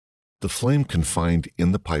The flame confined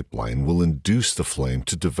in the pipeline will induce the flame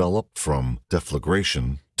to develop from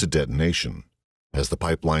deflagration to detonation. As the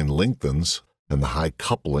pipeline lengthens and the high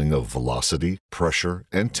coupling of velocity, pressure,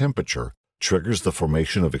 and temperature triggers the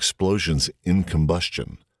formation of explosions in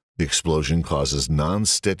combustion. The explosion causes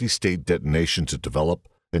non-steady-state detonation to develop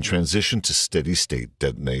and transition to steady-state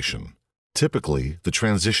detonation. Typically, the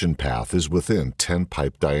transition path is within 10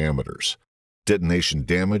 pipe diameters. Detonation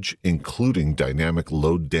damage, including dynamic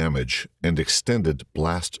load damage and extended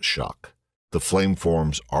blast shock. The flame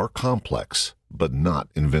forms are complex, but not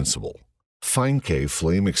invincible. FINEKAY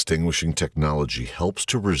flame extinguishing technology helps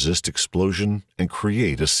to resist explosion and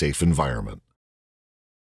create a safe environment.